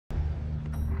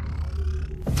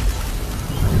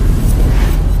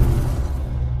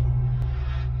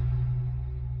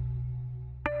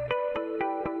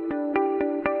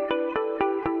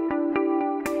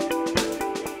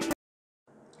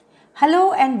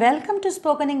and welcome to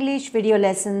Spoken English video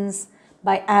lessons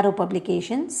by Arrow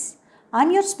Publications. I'm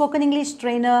your Spoken English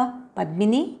trainer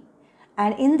Padmini,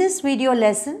 and in this video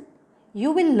lesson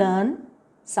you will learn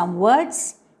some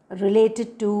words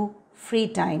related to free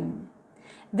time.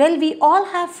 Well, we all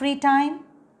have free time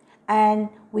and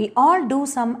we all do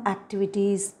some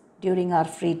activities during our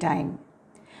free time.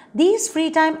 These free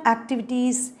time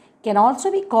activities can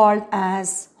also be called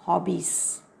as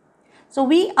hobbies. So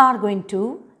we are going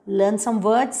to learn some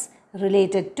words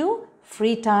related to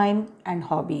free time and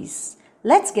hobbies.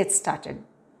 Let's get started.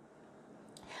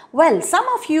 Well, some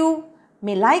of you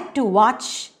may like to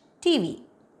watch TV.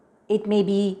 It may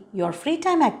be your free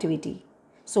time activity.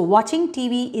 So watching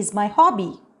TV is my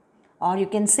hobby. Or you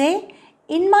can say,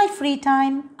 in my free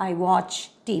time, I watch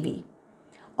TV.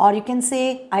 Or you can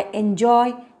say, I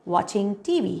enjoy watching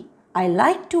TV. I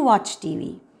like to watch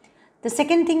TV. The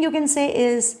second thing you can say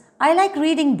is, I like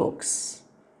reading books.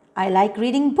 I like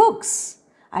reading books.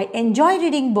 I enjoy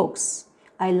reading books.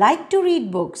 I like to read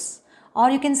books.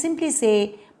 Or you can simply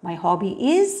say, my hobby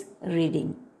is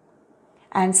reading.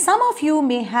 And some of you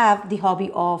may have the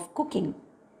hobby of cooking.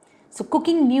 So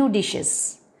cooking new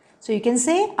dishes. So you can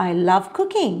say, I love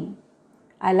cooking.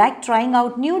 I like trying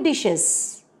out new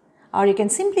dishes. Or you can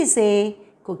simply say,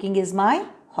 cooking is my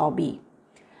hobby.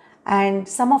 And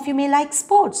some of you may like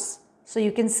sports. So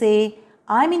you can say,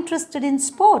 I'm interested in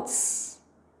sports.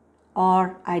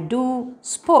 Or I do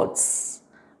sports.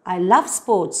 I love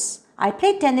sports. I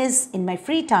play tennis in my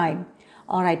free time.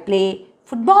 Or I play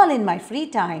football in my free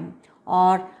time.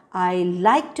 Or I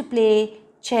like to play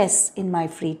chess in my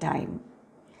free time.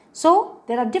 So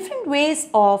there are different ways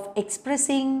of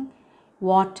expressing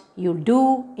what you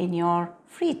do in your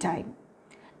free time.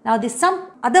 Now there's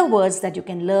some other words that you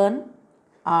can learn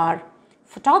are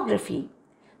photography.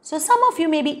 So some of you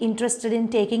may be interested in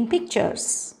taking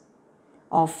pictures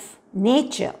of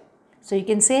nature. So you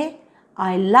can say,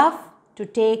 I love to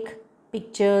take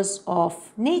pictures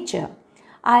of nature.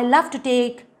 I love to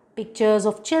take pictures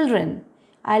of children.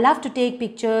 I love to take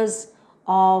pictures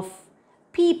of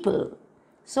people.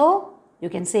 So you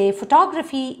can say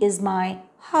photography is my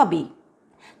hobby.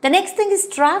 The next thing is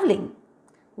traveling.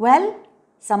 Well,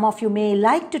 some of you may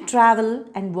like to travel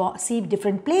and see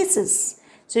different places.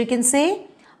 So you can say,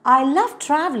 I love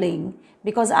traveling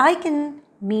because I can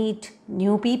meet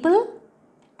new people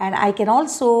and I can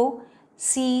also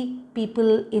see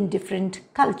people in different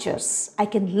cultures. I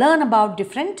can learn about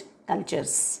different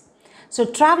cultures. So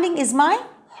traveling is my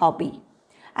hobby.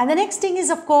 And the next thing is,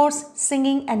 of course,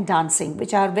 singing and dancing,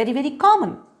 which are very, very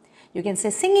common. You can say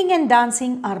singing and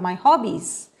dancing are my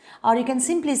hobbies. Or you can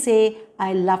simply say,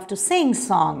 I love to sing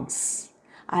songs.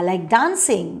 I like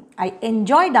dancing. I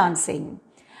enjoy dancing.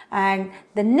 And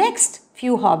the next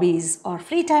few hobbies or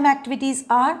free time activities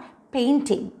are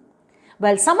painting.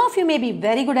 Well, some of you may be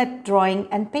very good at drawing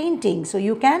and painting. So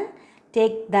you can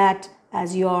take that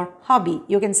as your hobby.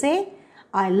 You can say,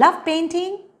 I love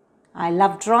painting. I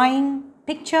love drawing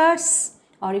pictures.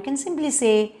 Or you can simply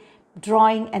say,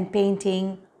 drawing and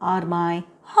painting are my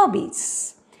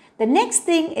hobbies. The next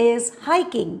thing is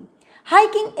hiking.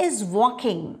 Hiking is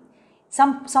walking.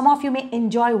 Some of you may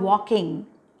enjoy walking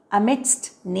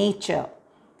amidst nature.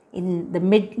 In the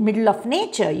middle of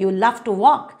nature, you love to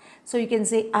walk. So you can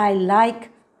say, I like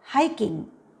hiking.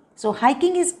 So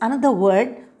hiking is another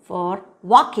word for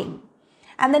walking.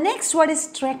 And the next word is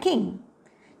trekking.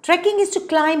 Trekking is to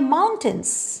climb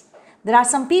mountains. There are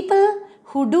some people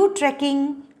who do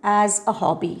trekking as a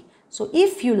hobby. So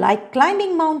if you like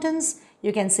climbing mountains,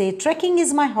 you can say trekking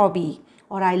is my hobby,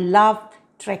 or I love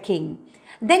trekking.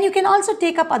 Then you can also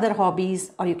take up other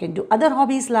hobbies, or you can do other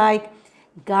hobbies like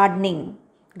gardening.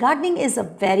 Gardening is a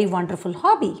very wonderful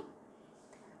hobby.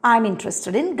 I'm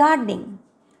interested in gardening.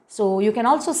 So you can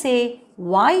also say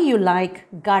why you like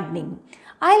gardening.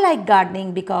 I like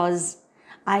gardening because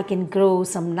I can grow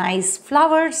some nice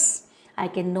flowers. I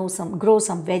can grow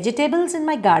some vegetables in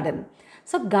my garden.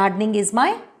 So gardening is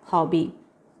my hobby.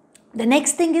 The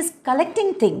next thing is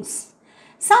collecting things.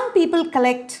 Some people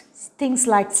collect things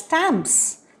like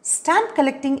stamps. Stamp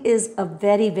collecting is a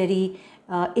very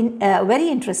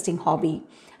interesting hobby.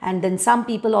 And then some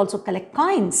people also collect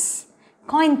coins.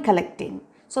 Coin collecting.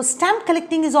 So stamp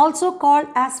collecting is also called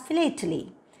as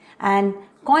philately. And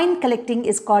coin collecting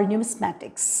is called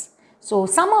numismatics. So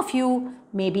some of you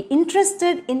may be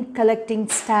interested in collecting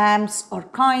stamps or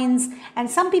coins, and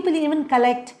some people even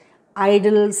collect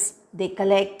idols. They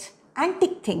collect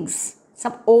antique things,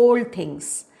 some old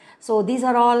things. So these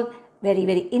are all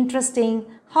very interesting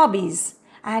hobbies,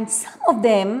 and some of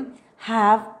them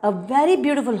have a very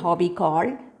beautiful hobby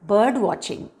called bird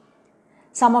watching.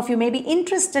 Some of you may be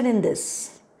interested in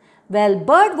this. Well,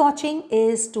 bird watching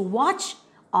is to watch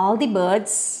all the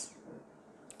birds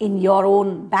in your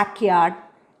own backyard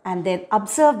and then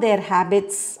observe their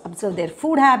habits, observe their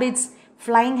food habits,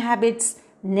 flying habits,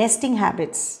 nesting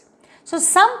habits. So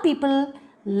some people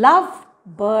love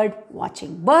bird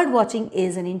watching. Bird watching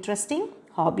is an interesting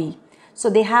hobby. So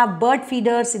they have bird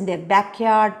feeders in their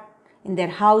backyard, in their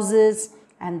houses,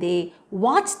 and they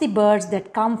watch the birds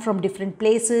that come from different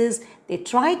places. They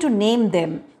try to name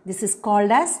them. This is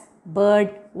called as bird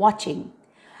watching.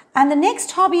 And the next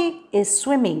hobby is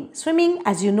swimming. Swimming,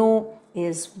 as you know,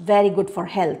 is very good for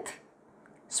health.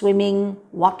 Swimming,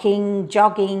 walking,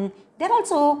 jogging, they're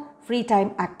also free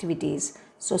time activities.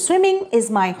 So swimming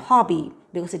is my hobby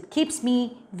because it keeps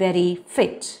me very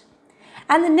fit.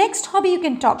 And the next hobby you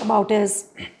can talk about is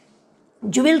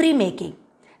jewelry making.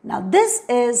 Now this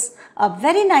is a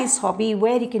very nice hobby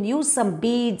where you can use some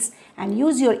beads and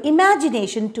use your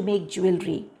imagination to make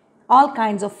jewelry. All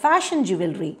kinds of fashion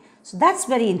jewelry. So that's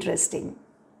very interesting.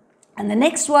 And the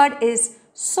next word is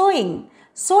sewing.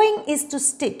 Sewing is to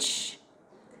stitch.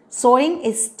 Sewing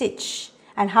is stitch.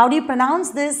 And how do you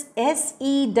pronounce this?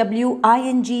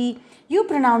 S-E-W-I-N-G. You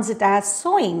pronounce it as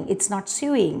sewing. It's not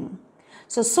sewing.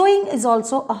 So sewing is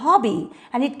also a hobby,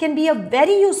 and it can be a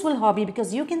very useful hobby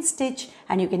because you can stitch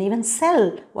and you can even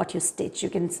sell what you stitch. You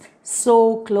can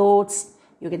sew clothes,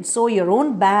 you can sew your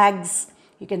own bags,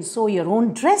 you can sew your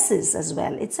own dresses as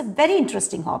well. It's a very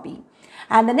interesting hobby.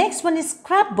 And the next one is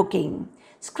scrapbooking.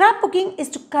 Scrapbooking is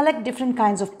to collect different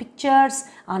kinds of pictures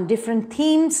on different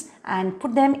themes and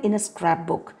put them in a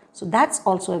scrapbook. So that's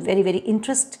also a very, very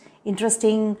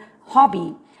interesting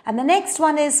hobby. And the next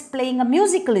one is playing a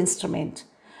musical instrument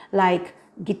like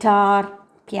guitar,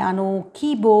 piano,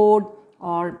 keyboard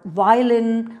or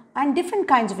violin and different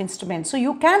kinds of instruments. So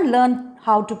you can learn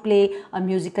how to play a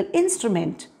musical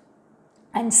instrument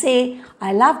and say,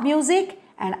 I love music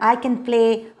and I can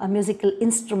play a musical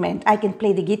instrument. I can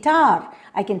play the guitar,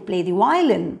 I can play the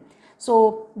violin.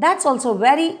 So that's also a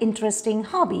very interesting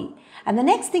hobby. And the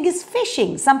next thing is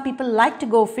fishing. Some people like to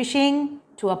go fishing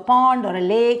to a pond or a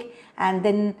lake and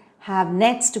then have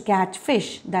nets to catch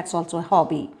fish. That's also a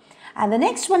hobby. And the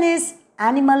next one is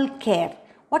animal care.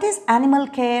 What is animal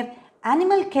care?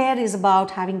 Animal care is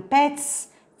about having pets,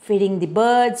 feeding the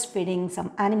birds, feeding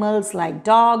some animals like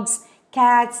dogs,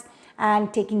 cats,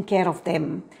 and taking care of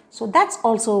them. So that's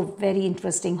also a very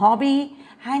interesting hobby,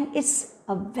 and it's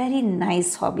a very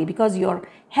nice hobby because you're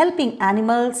helping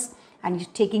animals and you're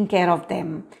taking care of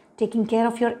them, taking care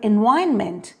of your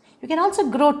environment. You can also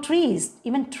grow trees.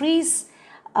 Even trees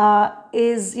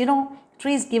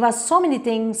trees give us so many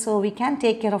things, so we can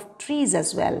take care of trees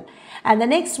as well. And the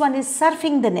next one is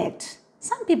surfing the net.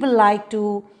 Some people like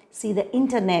to see the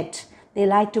internet. They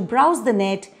like to browse the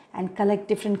net and collect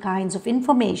different kinds of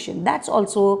information. That's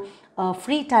also a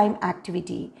free time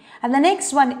activity. And the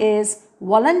next one is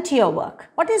volunteer work.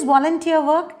 What is volunteer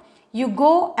work? You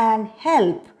go and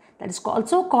help. That is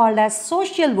also called as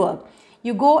social work.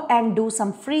 You go and do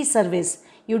some free service.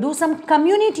 You do some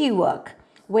community work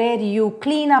where you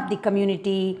clean up the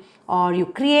community or you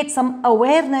create some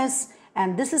awareness,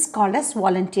 and this is called as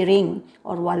volunteering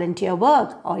or volunteer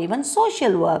work or even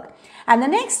social work. And the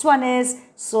next one is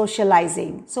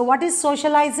socializing. So what is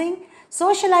socializing?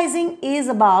 Socializing is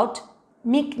about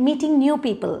meeting new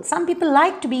people. Some people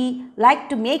like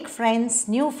to make friends,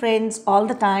 new friends all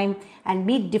the time and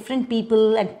meet different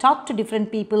people and talk to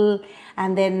different people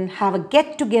and then have a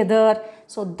get together.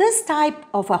 So this type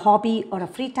of a hobby or a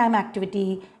free time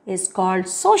activity is called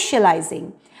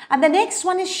socializing. And the next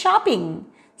one is shopping.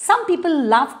 Some people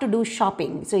love to do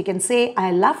shopping. So you can say,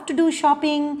 I love to do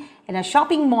shopping in a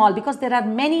shopping mall because there are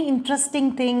many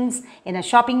interesting things in a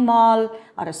shopping mall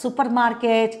or a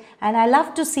supermarket, and I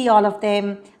love to see all of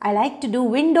them. I like to do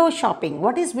window shopping.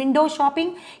 What is window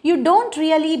shopping? You don't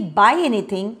really buy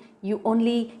anything. You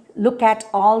only look at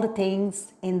all the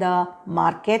things in the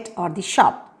market or the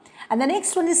shop. And the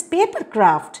next one is paper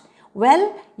craft.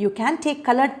 Well, you can take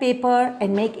colored paper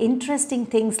and make interesting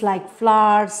things like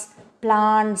flowers,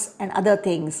 plants and other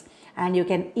things, and you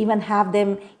can even have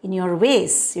them in your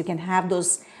vase. You can have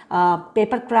those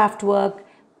paper craft work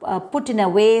put in a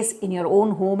vase in your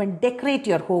own home and decorate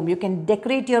your home. You can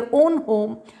decorate your own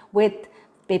home with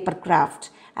paper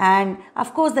craft. And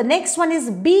of course the next one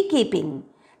is beekeeping.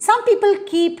 Some people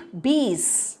keep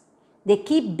bees. They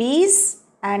keep bees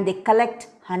and they collect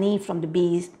honey from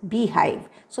the beehive.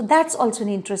 So that's also an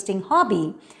interesting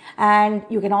hobby, and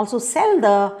you can also sell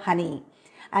the honey.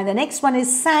 And the next one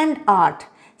is sand art.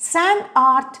 Sand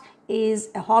art is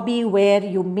a hobby where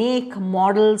you make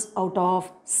models out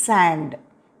of sand.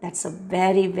 That's a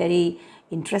very, very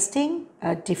interesting,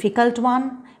 difficult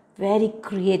one, very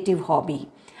creative hobby.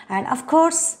 And of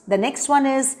course, the next one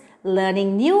is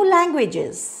learning new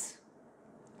languages.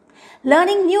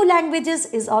 Learning new languages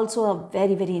is also a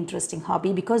very, very interesting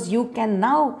hobby, because you can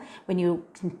now, when you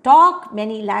can talk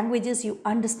many languages, you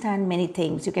understand many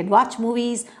things. You can watch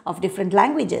movies of different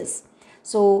languages.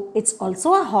 So it's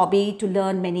also a hobby to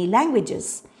learn many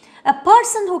languages. A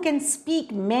person who can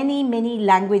speak many, many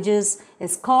languages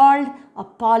is called a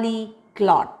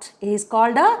polyglot. He is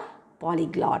called a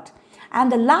polyglot.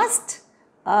 And the last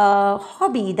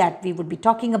hobby that we would be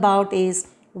talking about is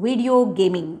video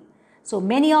gaming. So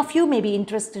many of you may be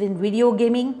interested in video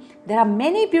gaming. There are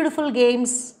many beautiful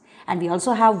games, and we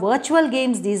also have virtual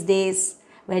games these days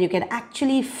where you can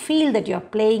actually feel that you are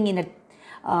playing in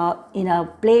a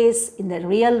place, in the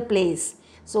real place.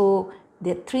 So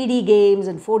there are 3D games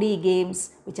and 4D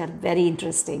games which are very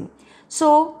interesting.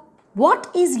 So what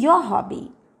is your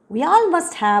hobby? We all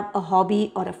must have a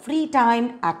hobby or a free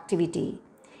time activity.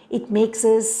 It makes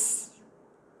us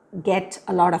get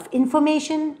a lot of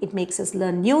information. It makes us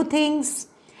learn new things.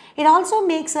 It also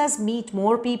makes us meet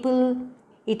more people.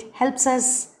 It helps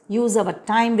us use our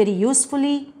time very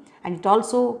usefully, and it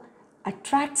also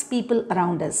attracts people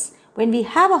around us. When we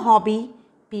have a hobby,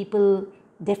 people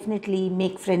definitely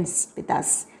make friends with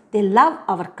us. They love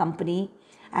our company,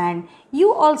 and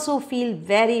you also feel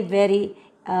very, very,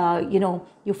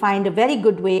 you find a very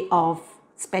good way of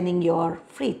spending your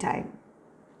free time.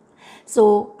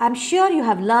 So I'm sure you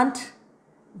have learnt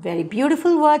very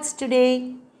beautiful words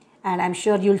today, and I'm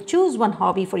sure you'll choose one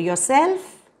hobby for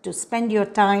yourself to spend your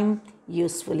time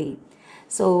usefully.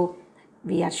 So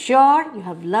we are sure you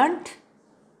have learnt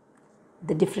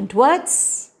the different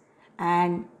words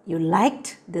and you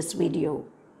liked this video.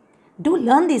 Do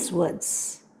learn these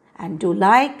words and do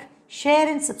like, share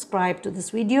and subscribe to this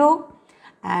video,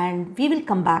 and we will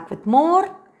come back with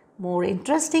more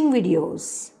interesting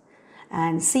videos.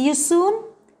 And see you soon.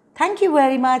 Thank you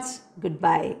very much.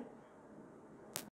 Goodbye.